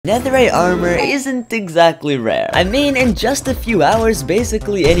Netherite armor isn't exactly rare. I mean, in just a few hours,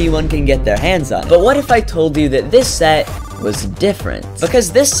 basically anyone can get their hands on it. But what if I told you that this set was different?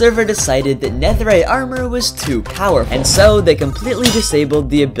 Because this server decided that Netherite armor was too powerful, and so they completely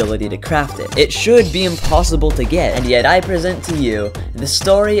disabled the ability to craft it. It should be impossible to get, and yet I present to you the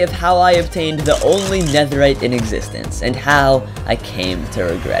story of how I obtained the only Netherite in existence, and how I came to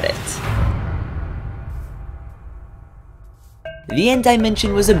regret it. The end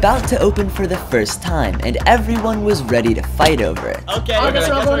dimension was about to open for the first time, and everyone was ready to fight over it. Okay, guess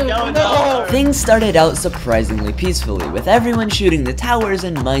we're going. No. Things started out surprisingly peacefully, with everyone shooting the towers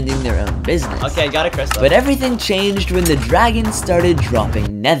and minding their own business. Okay, got a crystal. But everything changed when the dragons started dropping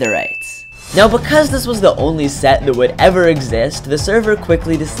netherites. Now, because this was the only set that would ever exist, the server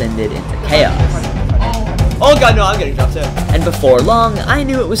quickly descended into chaos. Oh god, no, I'm getting dropped too. And before long, I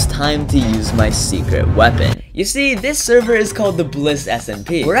knew it was time to use my secret weapon. You see, this server is called the Bliss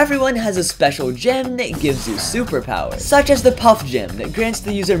SMP, where everyone has a special gem that gives you superpowers, such as the Puff Gem that grants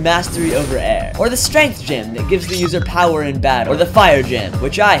the user mastery over air, or the Strength Gem that gives the user power in battle, or the Fire Gem,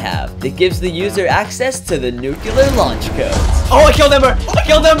 which I have, that gives the user access to the nuclear launch codes. Oh, I killed Ember! I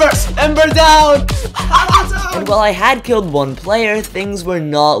killed Ember! Ember down! And while I had killed one player, things were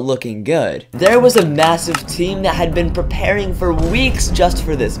not looking good. There was a massive team that had been preparing for weeks just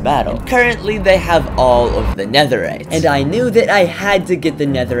for this battle. And currently, they have all of the netherite. And I knew that I had to get the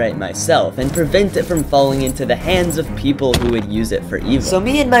netherite myself and prevent it from falling into the hands of people who would use it for evil. So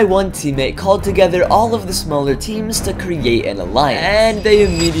me and my one teammate called together all of the smaller teams to create an alliance. And they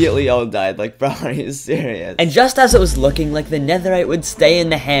immediately all died, like, bro, are you serious? And just as it was looking like the netherite would stay in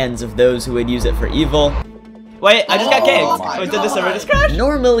the hands of those who would use it for evil, wait, I just got kicked. Wait, did the server just crash?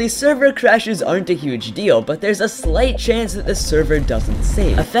 Normally, server crashes aren't a huge deal, but there's a slight chance that the server doesn't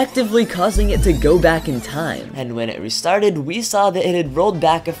save, effectively causing it to go back in time. And when it restarted, we saw that it had rolled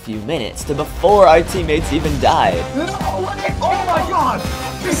back a few minutes to before our teammates even died. No, oh my god!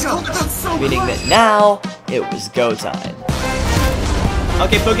 That's so Meaning good. that now, it was go time.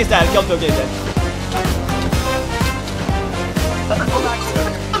 Okay, Poke's dead. I killed Poke dead.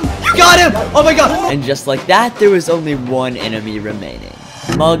 Got him! Oh my god! And just like that, there was only one enemy remaining.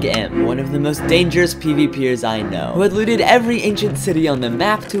 Mug M, one of the most dangerous PvPers I know, who had looted every ancient city on the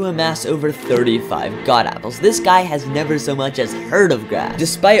map to amass over 35 god apples. This guy has never so much as heard of grass.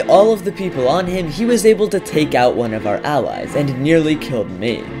 Despite all of the people on him, he was able to take out one of our allies, and nearly killed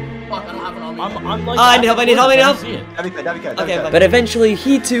me. I need help, I need help, I need help! Dabbycat. Okay, But eventually,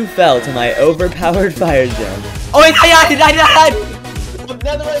 he too fell to my overpowered fire gem. oh wait, I died!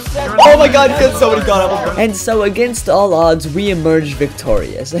 Oh my god, killed so many god apples. And so against all odds, we emerged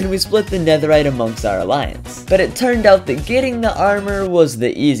victorious, and we split the netherite amongst our alliance. But it turned out that getting the armor was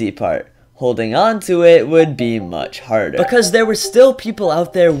the easy part. Holding on to it would be much harder, because there were still people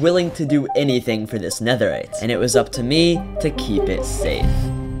out there willing to do anything for this netherite, and it was up to me to keep it safe.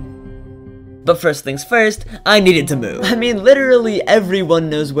 But first things first, I needed to move. I mean, literally everyone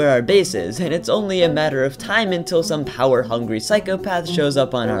knows where our base is, and it's only a matter of time until some power-hungry psychopath shows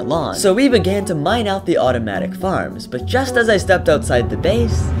up on our lawn. So we began to mine out the automatic farms, but just as I stepped outside the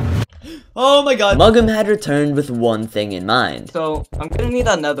base, Oh my god. Mug'em had returned with one thing in mind. So, I'm gonna need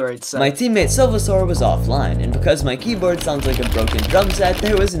that netherite set. My teammate Silvasaur was offline, and because my keyboard sounds like a broken drum set,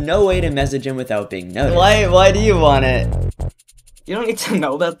 there was no way to message him without being noticed. Why do you want it? You don't need to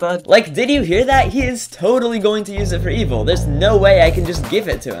know that, bud. Like, did you hear that? He is totally going to use it for evil. There's no way I can just give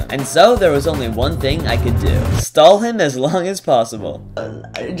it to him. And so, there was only one thing I could do. Stall him as long as possible.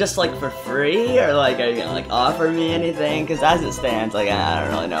 Just like for free? Or like, are you gonna like offer me anything? Because as it stands, like, I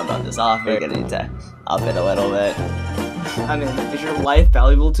don't really know about this offer. You're gonna need to up it a little bit. I mean, is your life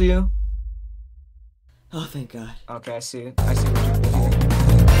valuable to you? Oh, thank God. Okay, I see what you did here.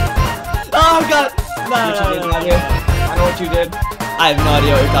 Oh god! I know what you did. I have no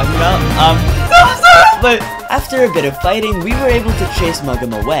idea what you're talking about. But After a bit of fighting, we were able to chase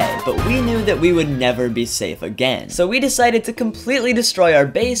Mug'em away, but we knew that we would never be safe again. So we decided to completely destroy our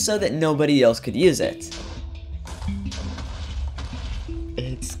base so that nobody else could use it.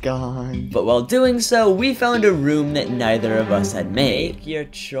 it's gone. But while doing so, we found a room that neither of us had made. Make your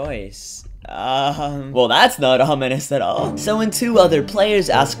choice. Well, that's not ominous at all. So when two other players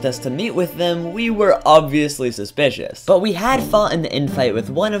asked us to meet with them, we were obviously suspicious. But we had fought in the infight with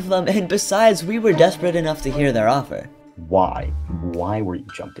one of them, and besides, we were desperate enough to hear their offer. Why? Why were you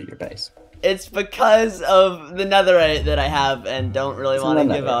jumped at your base? It's because of the netherite that I have and don't really want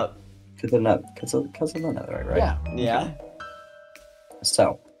to give up. Because of the netherite, right? Yeah.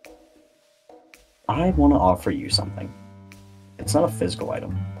 So, I want to offer you something. It's not a physical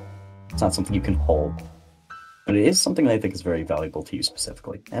item. It's not something you can hold. But it is something that I think is very valuable to you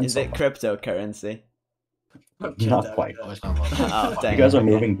specifically. And Is it Silva. cryptocurrency? Not quite. Oh, it's not about that. Oh, dang. You guys are okay.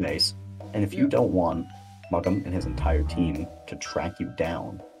 moving base, and if you don't want Muggum and his entire team to track you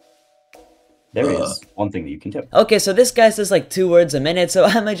down, there is one thing that you can do. Okay, so this guy says like 2 words a minute, so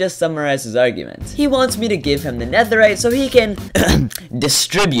I might just summarize his argument. He wants me to give him the netherite so he can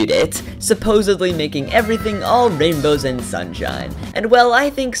distribute it, supposedly making everything all rainbows and sunshine. And well, I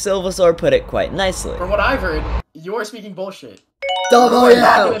think Silvasaur put it quite nicely. From what I've heard, you're speaking bullshit. Double You're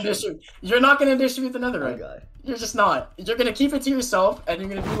not gonna distribute the netherite. You're just not. You're gonna keep it to yourself, and you're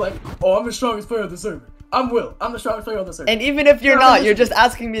gonna be like, oh, I'm the strongest player on the server. I'm Will. I'm the strongest player on the server. And even if you're not, you're just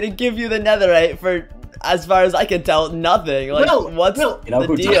asking me to give you the netherite for, as far as I can tell, nothing. Like, what's You know the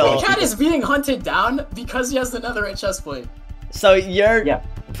who deal? Dabbycat is being hunted down because he has the netherite chestplate. So your Yeah.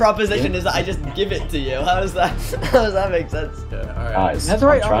 proposition is that I just give it to you. How does that? How does that make sense? Yeah, alright. Guys,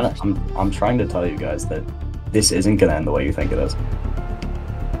 Netherite I'm trying to tell you guys that this isn't gonna end the way you think it is.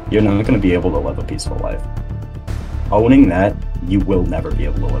 You're not gonna be able to live a peaceful life. Owning that, you will never be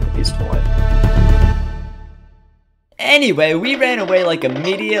able to live a peaceful life. Anyway, we ran away like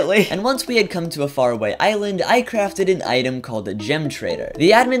immediately, and once we had come to a faraway island, I crafted an item called a gem trader.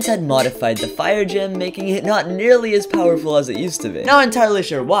 The admins had modified the fire gem, making it not nearly as powerful as it used to be. Not entirely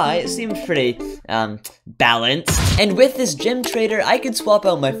sure why, it seemed pretty, balanced. And with this gem trader, I could swap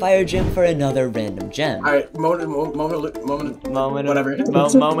out my fire gem for another random gem. Alright, moment, whatever.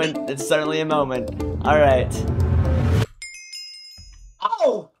 Moment, it's certainly a moment. Alright.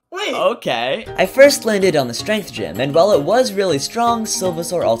 Oh! Wait! Okay. I first landed on the strength gem, and while it was really strong,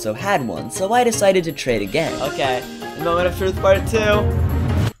 Silvasaur also had one, so I decided to trade again. Okay, moment of truth part 2.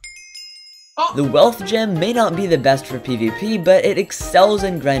 The wealth gem may not be the best for PvP, but it excels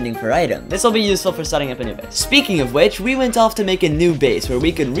in grinding for items. This will be useful for setting up a new base. Speaking of which, we went off to make a new base where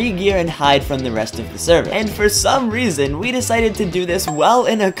we could re-gear and hide from the rest of the server. And for some reason, we decided to do this while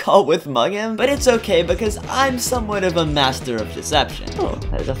in a call with Muggum, but it's okay because I'm somewhat of a master of deception. Oh,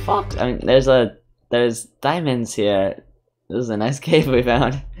 there's a fox. I mean, there's diamonds here. This is a nice cave we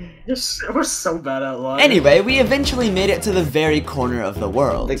found. We're so bad at lying. Anyway, we eventually made it to the very corner of the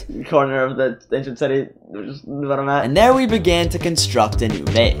world. The corner of the ancient city, which is what I'm at. And there we began to construct a new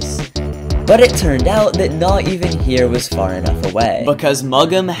base. But it turned out that not even here was far enough away. Because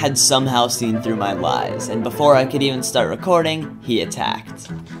Muggum had somehow seen through my lies, and before I could even start recording, he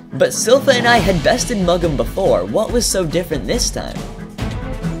attacked. But Silva and I had bested Muggum before. What was so different this time?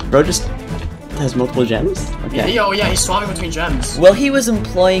 Bro just has multiple gems? Okay. Yeah, he's swapping between gems. Well, he was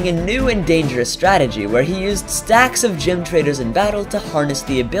employing a new and dangerous strategy where he used stacks of gem traders in battle to harness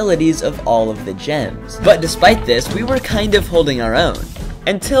the abilities of all of the gems. But despite this, we were kind of holding our own.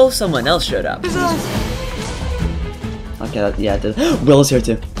 Until someone else showed up. Okay, yeah, it did. Will is here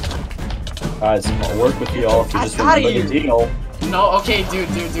too. Guys, I'll work with you all if you just remember the deal. No, okay, dude.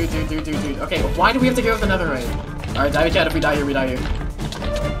 Okay, why do we have to give up the netherite? Alright, Dabbycat, if we die here, we die here.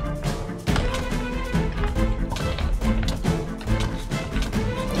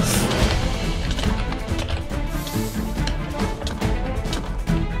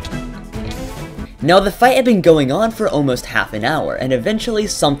 Now, the fight had been going on for almost half an hour, and eventually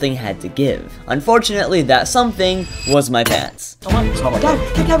something had to give. Unfortunately, that something was my pants. Run! Just run, dude.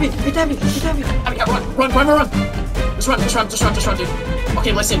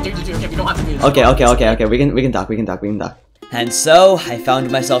 Okay, listen, dude, okay, we don't have to do this. Okay, we can talk. And so, I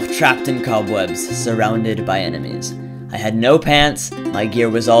found myself trapped in cobwebs, surrounded by enemies. I had no pants, my gear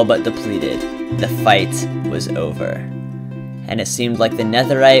was all but depleted. The fight was over. And it seemed like the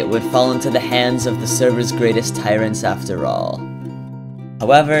netherite would fall into the hands of the server's greatest tyrants after all.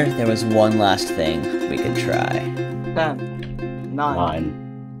 However, there was one last thing we could try. 10, 9,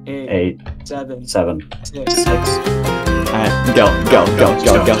 9, 8, 8, 7, 7, 6. 6. Alright, go.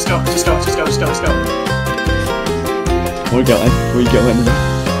 Just go. We're going.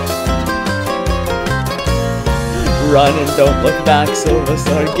 Run and don't look back,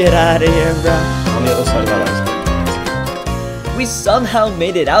 Silvasaur, get out of here, bro. On the other side of that ice. We somehow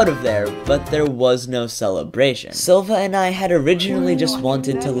made it out of there, but there was no celebration. Silva and I had originally just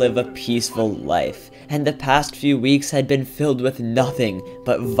wanted to live a peaceful life, and the past few weeks had been filled with nothing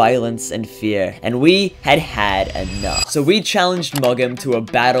but violence and fear, and we had had enough. So we challenged Muggum to a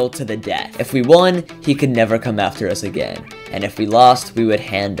battle to the death. If we won, he could never come after us again, and if we lost, we would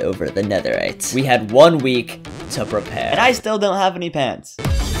hand over the netherite. We had 1 week to prepare. And I still don't have any pants.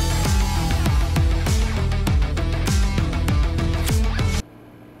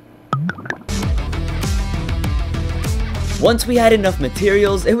 Once we had enough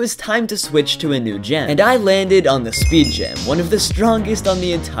materials, it was time to switch to a new gem, and I landed on the speed gem, one of the strongest on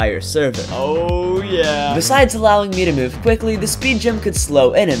the entire server. Oh yeah. Besides allowing me to move quickly, the speed gem could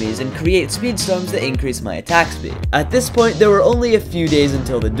slow enemies and create speed storms that increase my attack speed. At this point, there were only a few days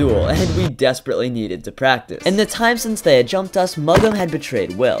until the duel, and we desperately needed to practice. In the time since they had jumped us, Muggum had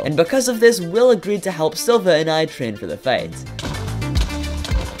betrayed Will, and because of this, Will agreed to help Silva and I train for the fight.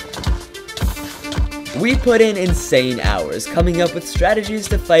 We put in insane hours coming up with strategies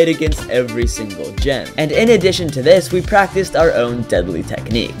to fight against every single gem. And in addition to this, we practiced our own deadly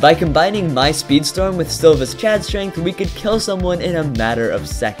technique. By combining my speedstorm with Silva's Chad strength, we could kill someone in a matter of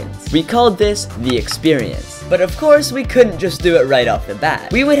seconds. We called this the experience. But of course, we couldn't just do it right off the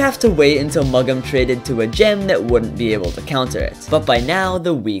bat. We would have to wait until Muggum traded to a gem that wouldn't be able to counter it. But by now,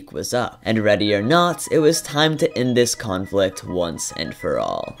 the week was up. And ready or not, it was time to end this conflict once and for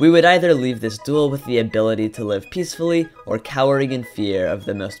all. We would either leave this duel with the ability to live peacefully, or cowering in fear of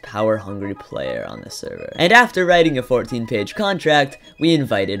the most power-hungry player on the server. And after writing a 14-page contract, we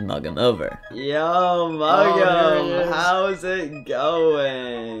invited Muggum over. Yo, Muggum, how's it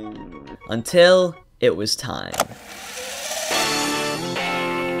going? Until it was time.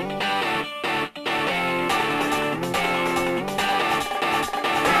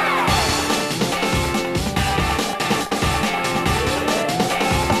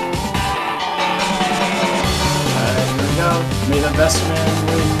 May the best man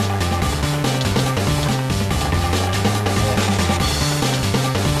win.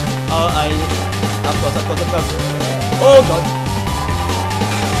 Oh, up close. Oh god.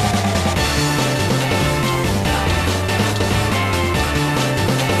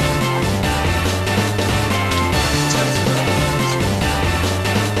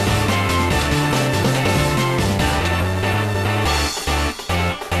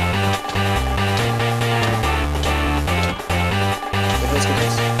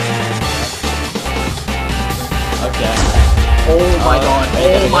 Oh my god,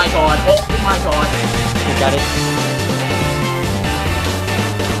 oh my god, oh my god. You got it.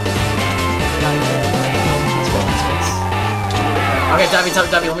 Okay, Dabby,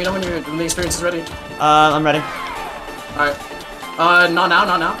 let me know when the experience is ready. I'm ready. Alright. Not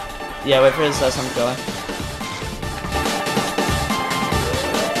now. Yeah, wait for his sum to go in.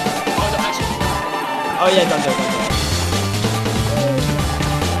 Oh yeah, don't do it.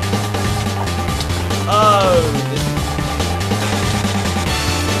 Oh,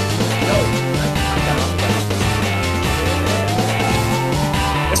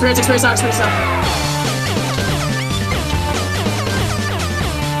 Experience out.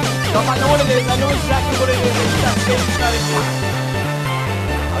 No, I know what it is. I know exactly what it is. It's that same strategy.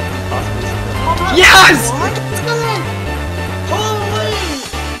 Yes! What? Holy!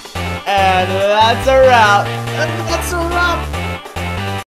 And that's a wrap. That's a wrap.